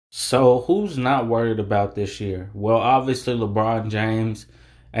So who's not worried about this year? Well, obviously LeBron James,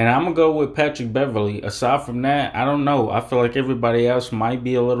 and I'm gonna go with Patrick Beverly. Aside from that, I don't know. I feel like everybody else might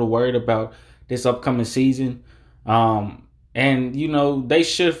be a little worried about this upcoming season. And they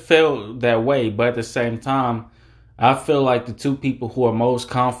should feel that way, but at the same time, I feel like the two people who are most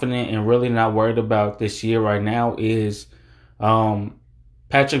confident and really not worried about this year right now is um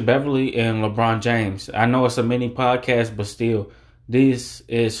Patrick Beverly and LeBron James. I know it's a mini podcast, but still, this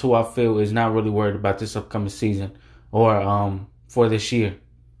is who I feel is not really worried about this upcoming season or for this year.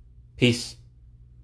 Peace.